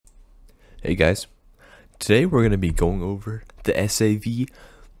Hey guys, today we're going to be going over the SAV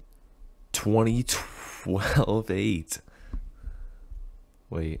 2012-8.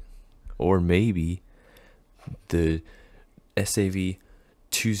 Wait, or maybe the SAV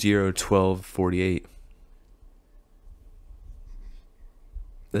 2012-48.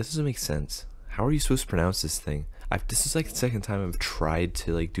 That doesn't make sense. How are you supposed to pronounce this thing? This is like the second time I've tried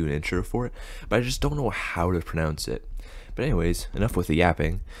to do an intro for it, but I just don't know how to pronounce it. But anyways, enough with the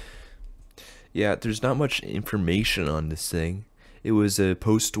yapping. Yeah, there's not much information on this thing. It was a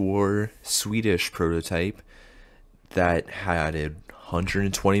post-war Swedish prototype that had a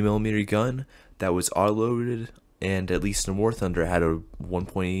 120mm gun that was autoloaded, and at least in War Thunder had a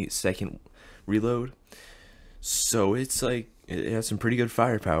 1.8 second reload. So it's like, it has some pretty good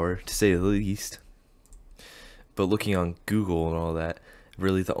firepower, to say the least. But looking on Google and all that,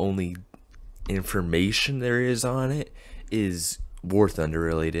 really the only information there is on it is War Thunder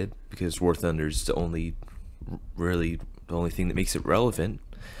related, because War Thunder is the only thing that makes it relevant.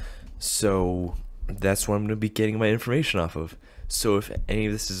 So that's what I'm going to be getting my information off of. So if any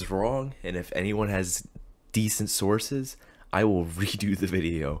of this is wrong, and if anyone has decent sources, I will redo the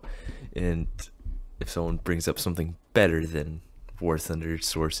video. And if someone brings up something better than War Thunder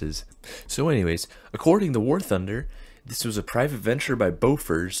sources. So anyways, according to War Thunder, this was a private venture by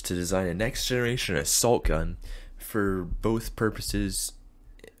Bofors to design a next generation assault gun for both purposes,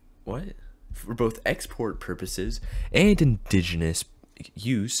 for both export purposes and indigenous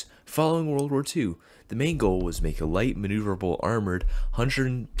use following World War II. The main goal was make a light, maneuverable, armored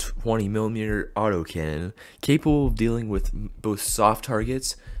 120mm autocannon capable of dealing with both soft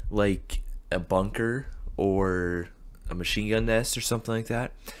targets like a bunker or a machine gun nest or something like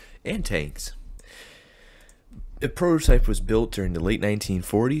that, and tanks. The prototype was built during the late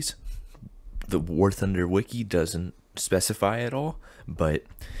 1940s. The War Thunder wiki doesn't specify at all, but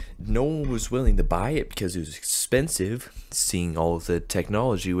no one was willing to buy it because it was expensive, seeing all of the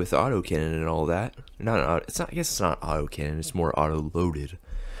technology with autocannon and all that. I guess it's not autocannon, it's more auto-loaded.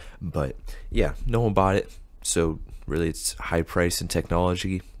 But yeah, no one bought it, so really its high price and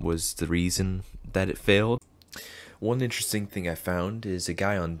technology was the reason that it failed. One interesting thing I found is a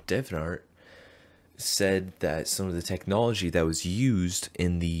guy on DeviantArt said that some of the technology that was used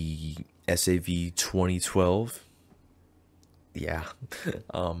in the SAV 2012, it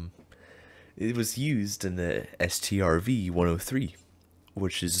was used in the STRV 103,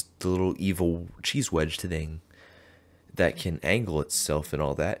 which is the little evil cheese wedge thing that can angle itself and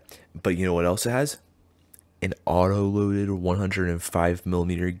all that. But you know what else it has? An auto-loaded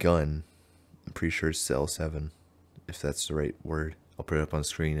 105mm gun. I'm pretty sure it's the L7, if that's the right word. I'll put it up on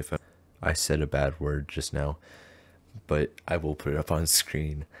screen if I said a bad word just now, but I will put it up on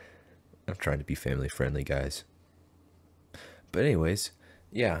screen. I'm trying to be family friendly, guys. But anyways,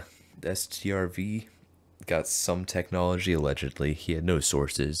 yeah, the STRV got some technology allegedly. He had no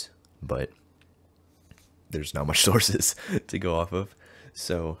sources, but there's not much sources to go off of.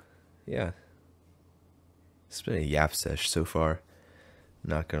 So, yeah. It's been a yap sesh so far,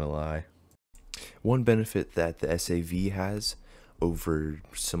 not gonna lie. One benefit that the SAV has over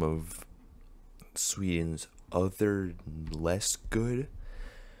some of Sweden's other less good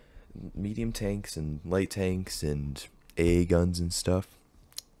medium tanks and light tanks and AA guns and stuff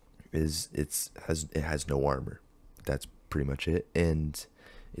is it has no armor. That's pretty much it, and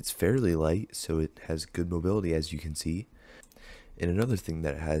it's fairly light, so it has good mobility, as you can see. And another thing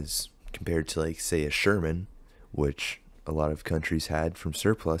that it has compared to, like, say, a Sherman, which a lot of countries had from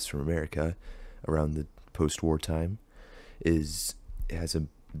surplus from America around the post-war time, is it has a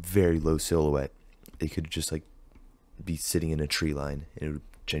very low silhouette. It could just be sitting in a tree line, and it would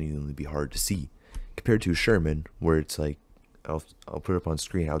genuinely be hard to see, compared to a Sherman, where it's like, I'll put up on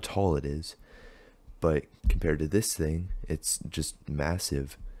screen how tall it is, but compared to this thing, it's just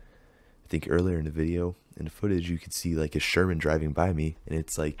massive. I think earlier in the video, in the footage, you could see like a Sherman driving by me, and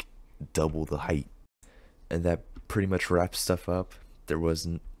it's like double the height. And that pretty much wraps stuff up. There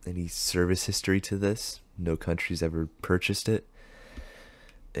wasn't any service history to this. No countries ever purchased it,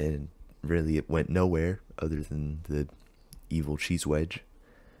 and really it went nowhere other than the evil cheese wedge.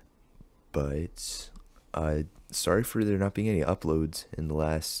 But sorry for there not being any uploads in the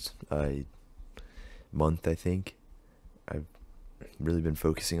last month. I think I've really been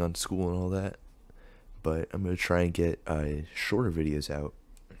focusing on school and all that, but I'm gonna try and get shorter videos out.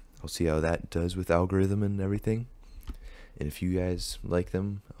 I'll see how that does with algorithm and everything, and if you guys like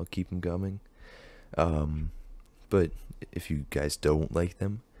them, I'll keep them coming. But if you guys don't like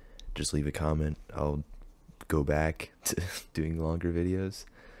them, just leave a comment. I'll go back to doing longer videos.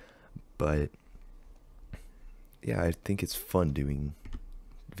 But yeah, I think it's fun doing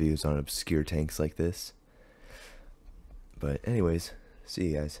videos on obscure tanks like this. But anyways, see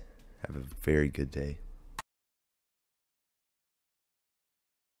you guys. Have a very good day.